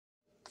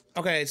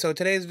Okay, so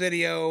today's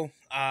video,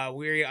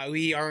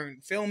 we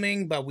aren't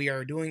filming, but we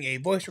are doing a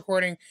voice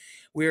recording.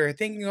 We are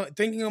thinking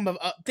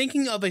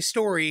of a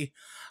story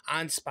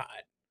on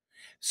spot.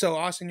 So,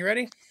 Austin, you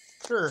ready?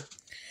 Sure.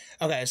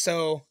 Okay,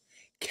 so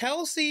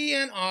Kelsey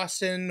and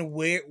Austin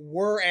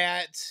were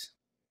at.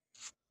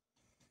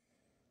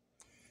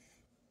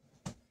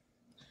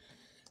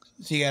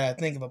 So you gotta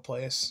think of a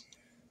place.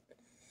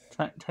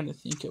 Trying to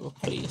think of a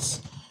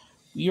place.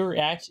 We were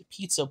at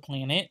Pizza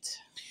Planet.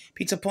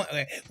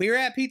 Okay, we were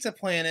at Pizza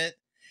Planet,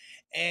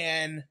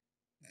 and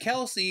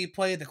Kelsey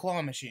played the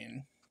claw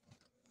machine.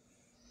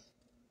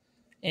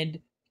 And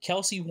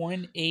Kelsey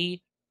won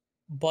a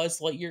Buzz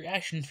Lightyear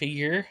action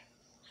figure.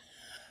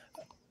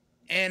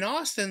 And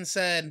Austin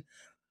said,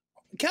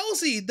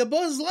 "Kelsey, the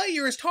Buzz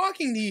Lightyear is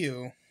talking to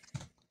you."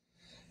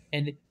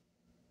 And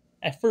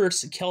at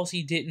first,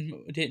 Kelsey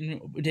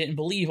didn't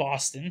believe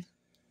Austin.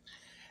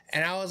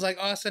 And I was like,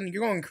 "Austin,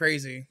 you're going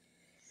crazy."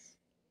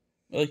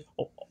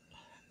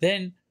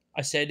 Then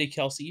I said to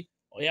Kelsey,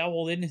 "Oh yeah,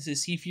 well then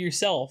see for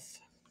yourself."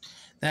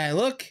 And I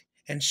look,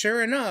 and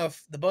sure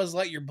enough, the Buzz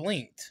Lightyear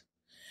blinked.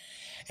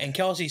 And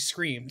Kelsey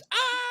screamed,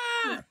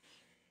 "Ah!"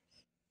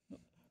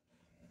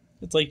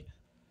 It's like,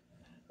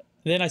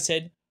 then I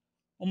said,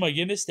 "Oh my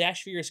goodness, the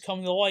action figure is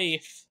coming to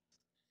life."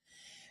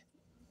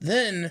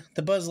 Then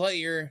the Buzz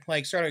Lightyear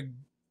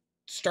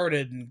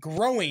started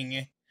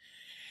growing,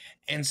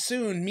 and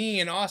soon me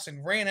and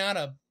Austin ran out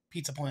of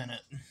Pizza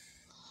Planet.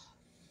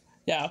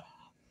 Yeah,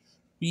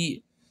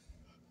 we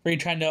were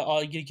trying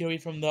to get away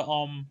from the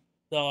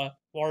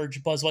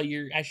large Buzz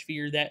Lightyear action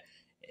figure that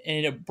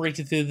ended up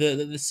breaking through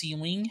the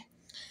ceiling.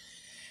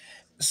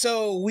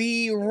 So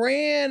we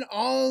ran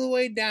all the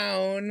way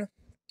down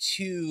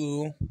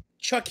to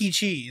Chuck E.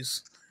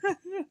 Cheese.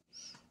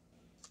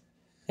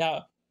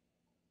 Yeah,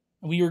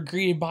 we were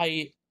greeted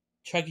by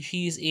Chuck E.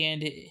 Cheese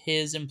and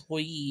his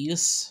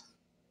employees.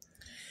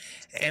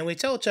 And we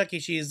tell Chuck E.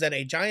 Cheese that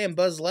a giant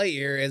Buzz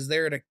Lightyear is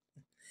there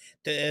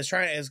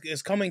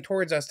is coming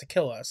towards us to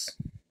kill us.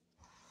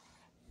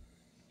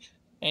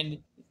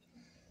 And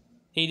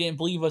they didn't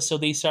believe us, so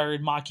they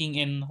started mocking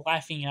and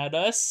laughing at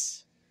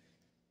us.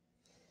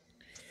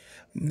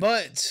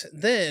 But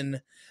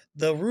then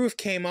the roof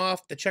came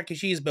off the Chuck E.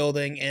 Cheese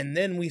building, and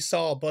then we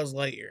saw Buzz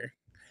Lightyear,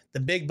 the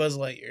big Buzz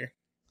Lightyear.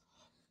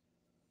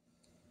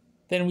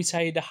 Then we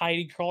decided to hide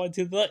and crawl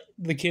into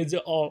the kids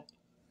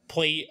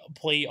play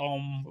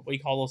what do you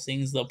call those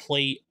things, the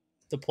play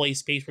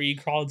space where you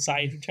crawl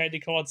inside. We tried to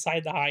crawl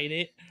inside to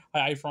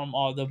hide from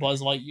the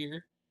Buzz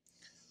Lightyear.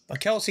 But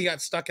Kelsey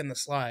got stuck in the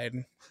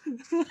slide.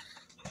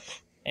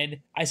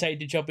 And I decided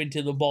to jump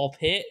into the ball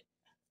pit.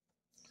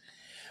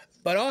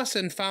 But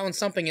Austin found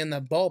something in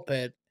the ball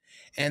pit,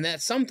 and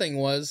that something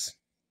was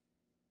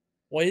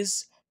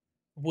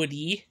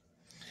Woody.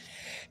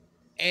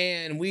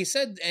 And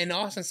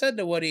Austin said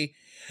to Woody,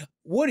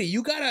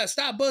 you gotta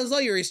stop Buzz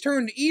Lightyear. He's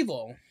turned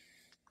evil.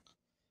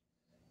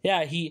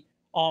 Yeah,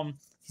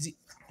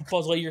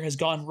 Buzz Lightyear has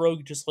gone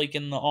rogue, just like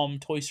in the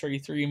Toy Story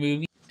 3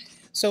 movie.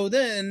 So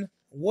then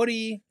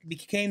Woody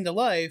came to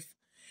life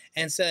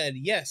and said,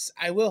 "Yes,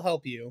 I will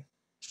help you."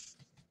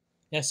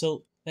 Yeah,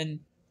 so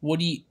then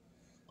Woody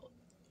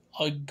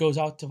goes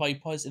out to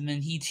fight Buzz, and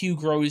then he too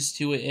grows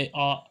to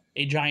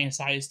a giant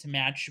size to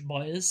match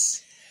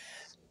Buzz.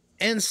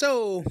 And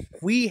so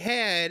we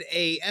had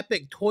a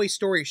epic Toy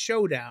Story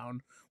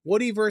showdown: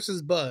 Woody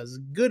versus Buzz,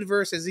 good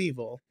versus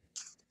evil.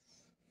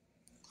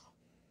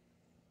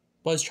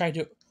 Buzz tried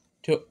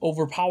to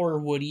overpower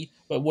Woody,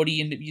 but Woody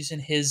ended up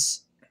using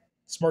his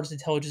smartest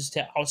intelligence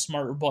to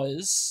outsmart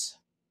Buzz.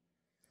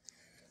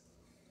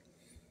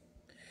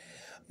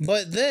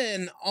 But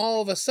then,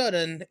 all of a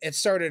sudden, it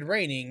started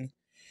raining,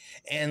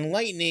 and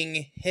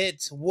lightning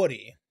hit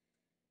Woody.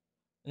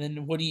 And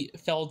then Woody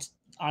fell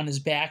on his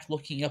back,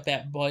 looking up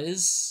at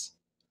Buzz.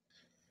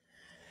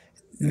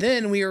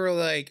 Then we were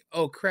like,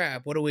 "Oh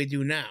crap, what do we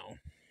do now?"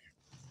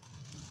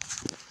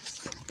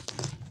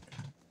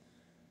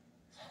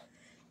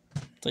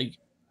 Like,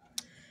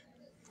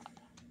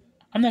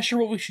 I'm not sure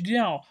what we should do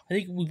now. I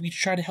think we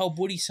should try to help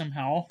Woody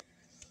somehow.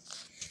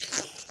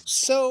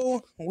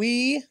 So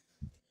we're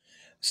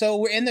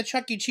in the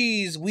Chuck E.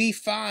 Cheese. We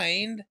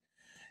find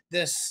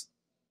this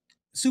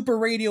super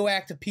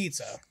radioactive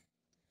pizza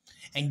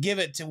and give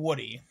it to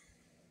Woody.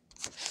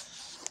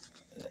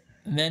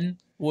 And then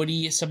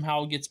Woody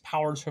somehow gets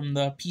powers from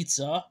the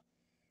pizza.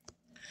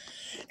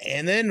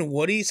 And then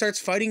Woody starts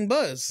fighting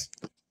Buzz.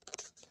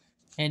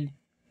 And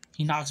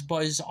he knocks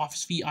Buzz off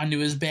his feet onto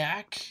his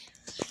back.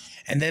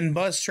 And then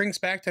Buzz shrinks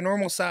back to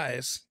normal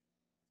size.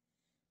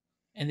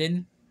 And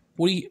then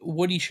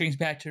Woody shrinks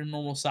back to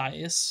normal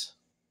size.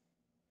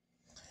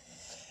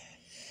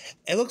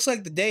 It looks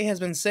like the day has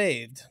been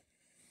saved.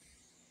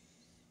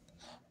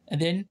 And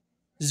then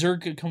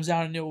Zurg comes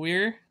out of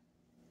nowhere.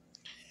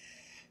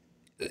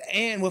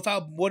 And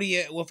without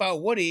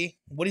Woody,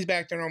 Woody's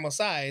back to normal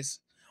size.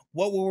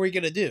 What were we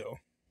gonna do?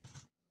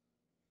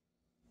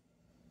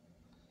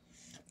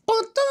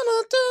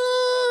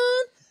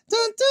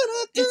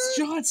 It's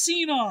John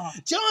Cena!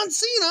 John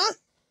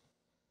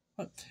Cena!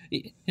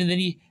 And then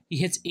he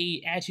hits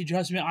a attitude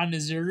adjustment on the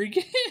Zerg.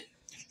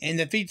 and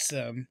defeats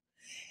them.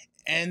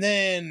 And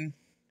then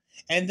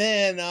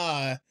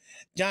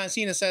John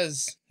Cena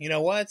says, "You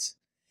know what?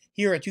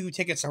 Here are 2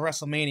 tickets to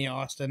WrestleMania,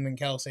 Austin and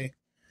Kelsey."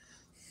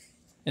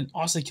 And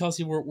Austin and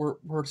Kelsey were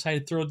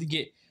excited, thrilled to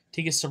get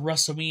tickets to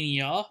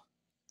WrestleMania.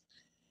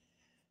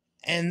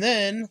 And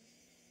then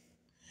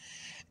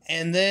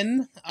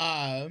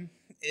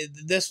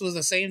this was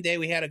the same day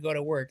we had to go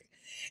to work.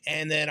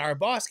 And then our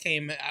boss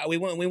came. We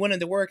went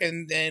into work,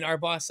 and then our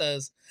boss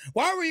says,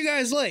 "Why were you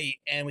guys late?"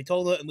 And we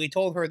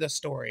told her the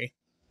story.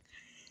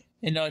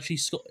 And she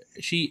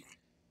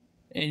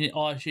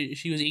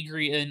was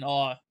angry and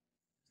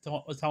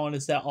telling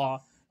us that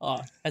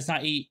that's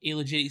not a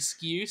legit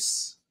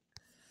excuse.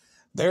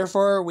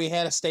 Therefore, we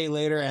had to stay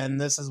later, and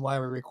this is why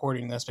we're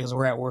recording this, because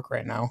we're at work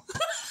right now.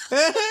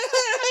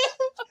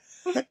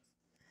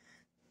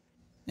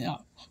 Yeah,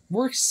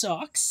 work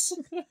sucks.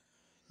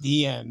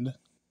 The end.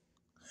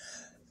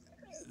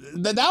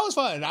 That was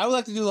fun. I would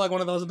like to do like one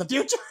of those in the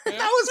future. That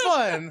was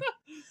fun.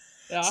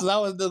 Yeah.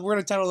 So we're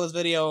gonna title this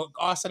video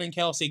 "Austin and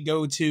Kelsey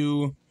Go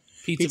to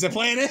Pizza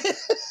Planet."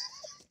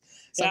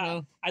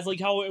 Yeah, I like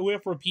how it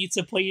went from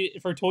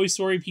Toy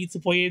Story Pizza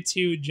Planet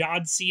to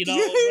John Cena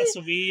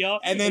WrestleMania,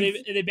 and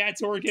then back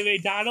to work at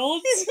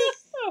McDonald's.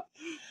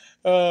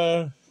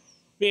 Man,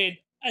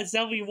 that's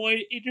definitely one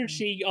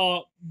interesting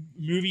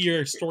movie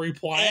or story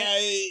plot.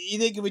 You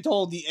think if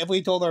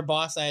we told our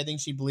boss that, I think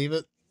she'd believe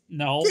it?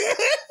 No.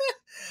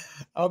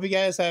 I hope you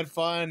guys had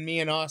fun.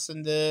 Me and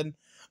Austin did.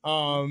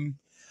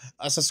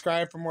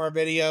 Subscribe for more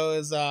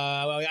videos.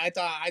 I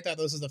thought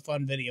this was a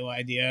fun video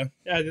idea.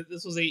 Yeah,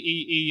 this was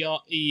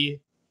a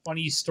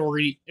funny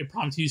story,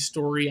 impromptu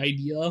story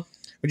idea.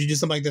 Would you do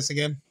something like this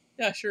again?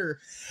 Yeah, sure.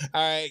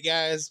 All right,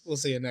 guys. We'll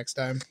see you next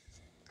time.